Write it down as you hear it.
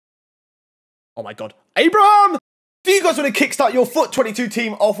Oh my God. Abraham! Do you guys want to kickstart your FUT 22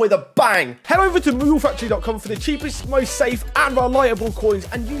 team off with a bang? Head over to moofactory.com for the cheapest, most safe and reliable coins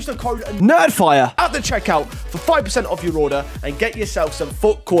and use the code NerdFire at the checkout for 5% off your order and get yourself some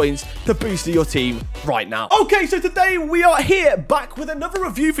FUT coins to boost your team right now. Okay, so today we are here back with another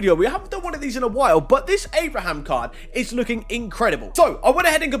review video. We haven't done one of these in a while, but this Abraham card is looking incredible. So I went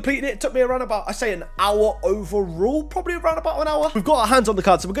ahead and completed it. It took me around about, I say, an hour overall, probably around about an hour. We've got our hands on the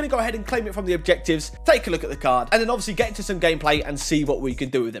card, so we're going to go ahead and claim it from the objectives, take a look at the card, and then obviously get into some gameplay and see what we can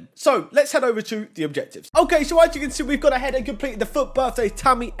do with him. So let's head over to the objectives. Okay, so as you can see, we've gone ahead and completed the FUT birthday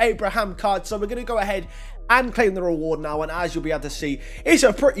Tammy Abraham card. So we're going to go ahead and claim the reward now, and as you'll be able to see, it's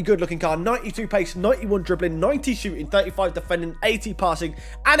a pretty good looking card. 92 pace, 91 dribbling, 90 shooting, 35 defending, 80 passing,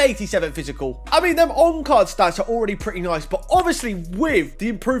 and 87 physical. I mean, them on-card stats are already pretty nice, but obviously with the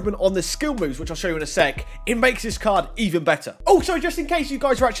improvement on the skill moves, which I'll show you in a sec, it makes this card even better. Also, just in case you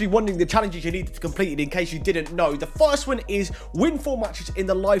guys are actually wondering the challenges you needed to complete, in case you didn't know, the first one is win 4 matches in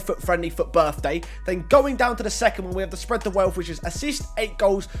the live FUT friendly FUT birthday. Then going down to the second one, we have the spread the wealth, which is assist 8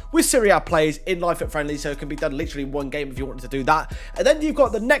 goals with Serie A players in live FUT friendly, so it can be done literally in one game if you wanted to do that. And then you've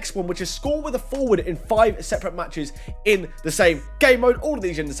got the next one, which is score with a forward in 5 separate matches in the same game mode. All of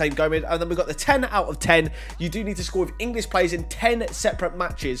these are in the same game mode. And then we've got the 10 out of 10. You do need to score with English players in 10 separate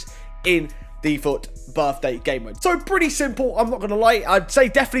matches in the FUT birthday game mode. So pretty simple, I'm not gonna lie. I'd say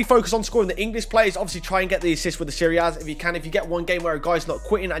definitely focus on scoring the English players. Obviously try and get the assist with the Serie A's if you can. If you get one game where a guy's not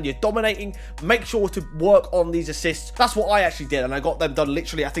quitting and you're dominating, make sure to work on these assists. That's what I actually did, and I got them done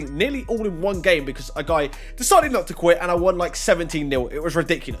literally, I think, nearly all in one game because a guy decided not to quit and I won like 17-0. It was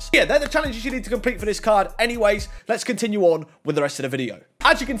ridiculous. Yeah, they're the challenges you need to complete for this card. Anyways, let's continue on with the rest of the video.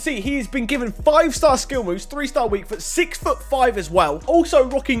 As you can see, he has been given 5-star skill moves, 3-star weak foot, 6'5" as well. Also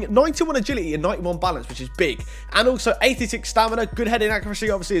rocking 91 agility and 91 balance, which is big. And also 86 stamina, good heading accuracy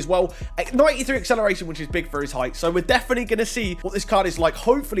obviously as well. 93 acceleration, which is big for his height. So we're definitely going to see what this card is like.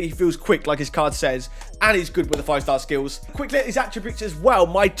 Hopefully he feels quick like his card says, and he's good with the 5-star skills. Quickly at his attributes as well.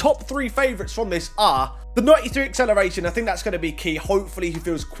 My top 3 favorites from this are the 93 acceleration. I think that's going to be key. Hopefully he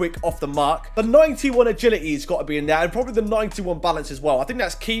feels quick off the mark. The 91 agility has got to be in there, and probably the 91 balance as well. I think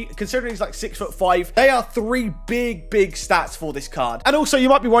that's key considering he's like 6'5". They are 3 big stats for this card. And also you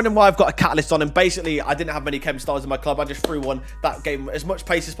might be wondering why I've got a catalyst on him. Basically I didn't have many chem stars in my club. I just threw one that gave him as much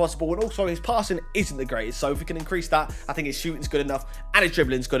pace as possible, and also his passing isn't the greatest, so if we can increase that, I think his shooting's good enough and his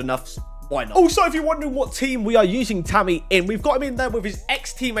dribbling's good enough. Why not? Also, if you're wondering what team we are using Tammy in, we've got him in there with his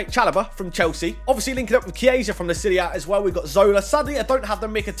ex-teammate Chalobah from Chelsea. Obviously linking up with Chiesa from the Serie A as well. We've got Zola. Sadly, I don't have the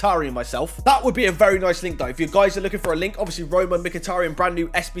Mkhitaryan myself. That would be a very nice link though. If you guys are looking for a link, obviously Roman Mkhitaryan, brand new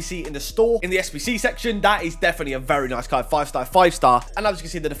SBC in the store. In the SBC section, that is definitely a very nice card. 5-star, 5-star. And as you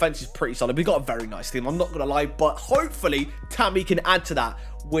can see, the defense is pretty solid. We've got a very nice team, I'm not going to lie, but hopefully Tammy can add to that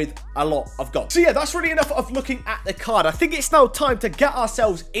with a lot of goals. So yeah, that's really enough of looking at the card. I think it's now time to get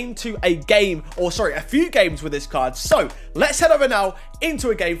ourselves into a game, or sorry, a few games with this card. So let's head over now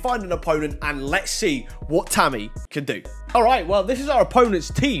into a game, find an opponent, and let's see what Tammy can do. All right, well, this is our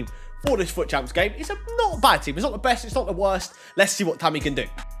opponent's team for this FUT Champs game. It's not a bad team. It's not the best, it's not the worst. Let's see what Tammy can do.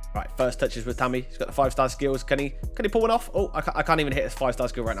 Right, first touches with Tammy. He's got the 5-star skills. Can he pull one off? Oh, I can't even hit his 5-star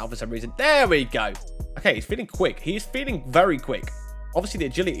skill right now for some reason. There we go. Okay, he's feeling quick. He's feeling very quick. Obviously, the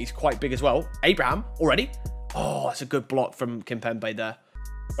agility is quite big as well. Abraham, already. Oh, that's a good block from Kimpembe there.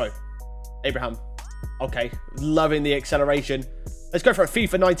 Bro, Abraham. Okay, loving the acceleration. Let's go for a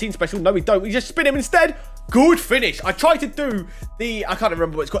FIFA 19 special. No, we don't. We just spin him instead. Good finish. I tried to do the, I can't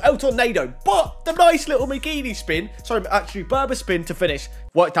remember what it's called, El Tornado, but the nice little McGeady spin, sorry, actually, Berber spin to finish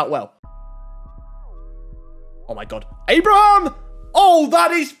worked out well. Oh my God. Abraham! Oh,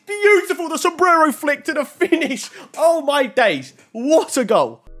 that is beautiful. The sombrero flick to the finish. Oh, my days. What a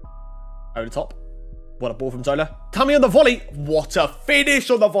goal. Over the top. What a ball from Zola. Tammy on the volley. What a finish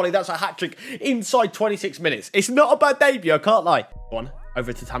on the volley. That's a hat-trick inside 26 minutes. It's not a bad debut, I can't lie. Go on.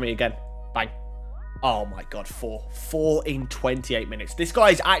 Over to Tammy again. Bang. Oh, my God. 4 in 28 minutes. This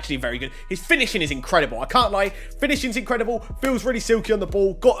guy is actually very good. His finishing is incredible. I can't lie. Finishing's incredible. Feels really silky on the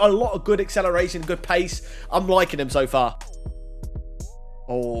ball. Got a lot of good acceleration, good pace. I'm liking him so far.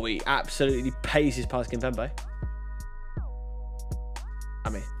 Oh, he absolutely paces past Kimpembe.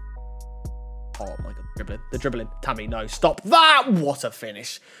 Tammy. Oh my God, the dribbling. Tammy, no, stop that. What a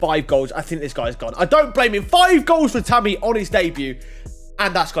finish. 5 goals. I think this guy's gone. I don't blame him. 5 goals for Tammy on his debut.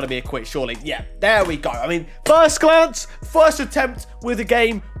 And that's got to be a quit, surely. Yeah, there we go. I mean, first glance, first attempt with a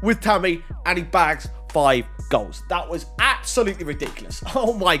game with Tammy, and he bags 5 goals. That was absolutely ridiculous.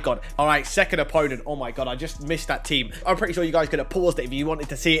 Oh my God. All right, second opponent. Oh my God, I just missed that team. I'm pretty sure you guys could have paused it if you wanted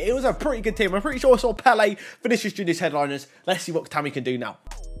to see it. It was a pretty good team. I'm pretty sure I saw Pele, Vinicius Junior's headliners. Let's see what Tammy can do now.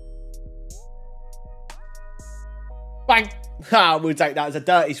 Bang. We'll take that as a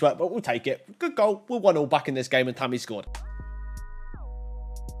dirty sweat, but we'll take it. Good goal. We're 1-1 back in this game, and Tammy scored.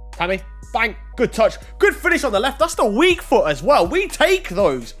 Tammy, bang. Good touch. Good finish on the left. That's the weak foot as well. We take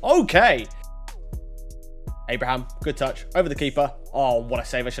those. Okay. Abraham, good touch. Over the keeper. Oh, what a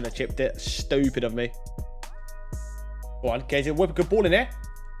save. I should have chipped it. Stupid of me. Go on, Casey. Whip a good ball in here.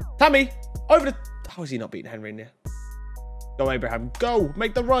 Tammy, over the... How is he not beating Henry in there? Go, Abraham. Go.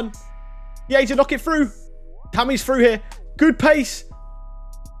 Make the run. Yeah, to knock it through. Tammy's through here. Good pace.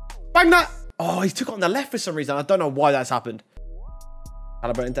 Bang that. Oh, he took it on the left for some reason. I don't know why that's happened.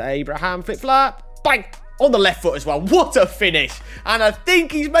 Calibrate into Abraham. Flip flap. Bang. On the left foot as well. What a finish. And I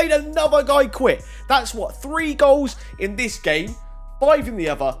think he's made another guy quit. That's what? 3 goals in this game. 5 in the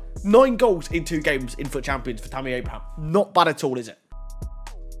other. 9 goals in 2 games in FUT Champions for Tammy Abraham. Not bad at all, is it?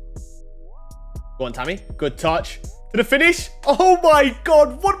 Go on, Tammy. Good touch. To the finish. Oh my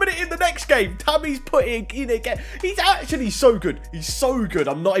God. 1 minute in the next game. Tammy's putting in again. He's actually so good. He's so good.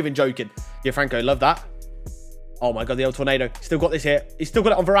 I'm not even joking. Yeah, Franco, love that. Oh my God, the old tornado. Still got this here. He's still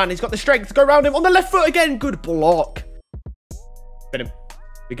got it on Varane. He's got the strength to go around him on the left foot again. Good block. Spin him.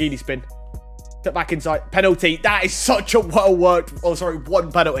 Bikini spin. Step back inside. Penalty. That is such a well-worked... Oh, sorry,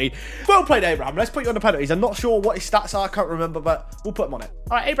 1 penalty. Well played, Abraham. Let's put you on the penalties. I'm not sure what his stats are. I can't remember, but we'll put him on it.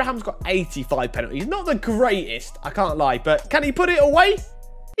 All right, Abraham's got 85 penalties. Not the greatest, I can't lie, but can he put it away?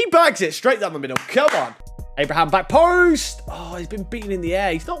 He bags it straight down the middle. Come on. Abraham back post. Oh, he's been beaten in the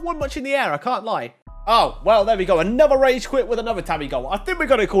air. He's not won much in the air. I can't lie. Oh, well, there we go. Another rage quit with another Tammy goal. I think we're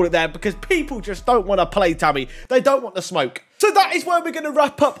going to call it there because people just don't want to play Tammy. They don't want the smoke. So that is where we're going to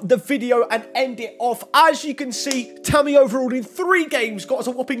wrap up the video and end it off. As you can see, Tammy overall in 3 games got us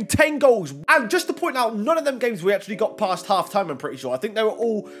a whopping 10 goals. And just to point out, none of them games we actually got past half-time, I'm pretty sure. I think they were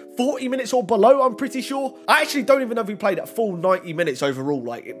all 40 minutes or below, I'm pretty sure. I actually don't even know if we played at full 90 minutes overall,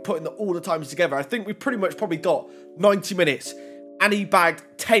 like putting all the times together. I think we pretty much probably got 90 minutes. And he bagged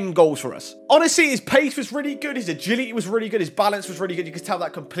 10 goals for us. Honestly, his pace was really good. His agility was really good. His balance was really good. You could tell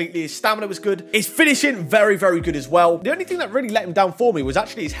that completely. His stamina was good. His finishing, very, very good as well. The only thing that really let him down for me was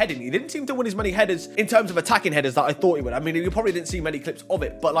actually his heading. He didn't seem to win as many headers in terms of attacking headers that I thought he would. I mean, you probably didn't see many clips of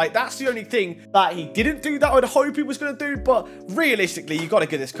it, but like, that's the only thing that he didn't do that I'd hope he was going to do. But realistically, you got to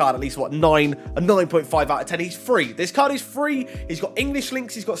give this card at least, what, 9, a 9.5 out of 10. He's free. This card is free. He's got English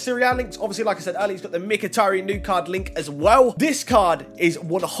links. He's got Serie A links. Obviously, like I said earlier, he's got the Mkhitaryan new card link as well. This card is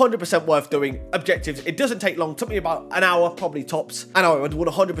 100% worth doing. Objectives, it doesn't take long. Took me about an hour, probably tops, and I would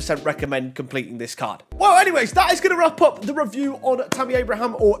 100% recommend completing this card. Well, anyways, that is going to wrap up the review on Tammy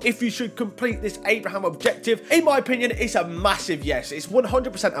Abraham, or if you should complete this Abraham objective. In my opinion, it's a massive yes. It's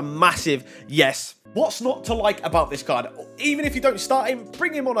 100% a massive yes. What's not to like about this card? Even if you don't start him,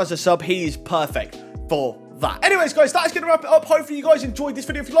 bring him on as a sub. He is perfect for that. Anyways, guys, that is going to wrap it up. Hopefully you guys enjoyed this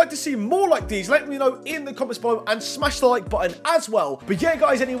video. If you'd like to see more like these, let me know in the comments below and smash the like button as well. But yeah,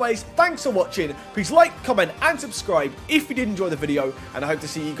 guys, anyways, thanks for watching. Please like, comment, and subscribe if you did enjoy the video, and I hope to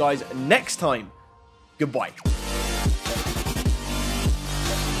see you guys next time. Goodbye.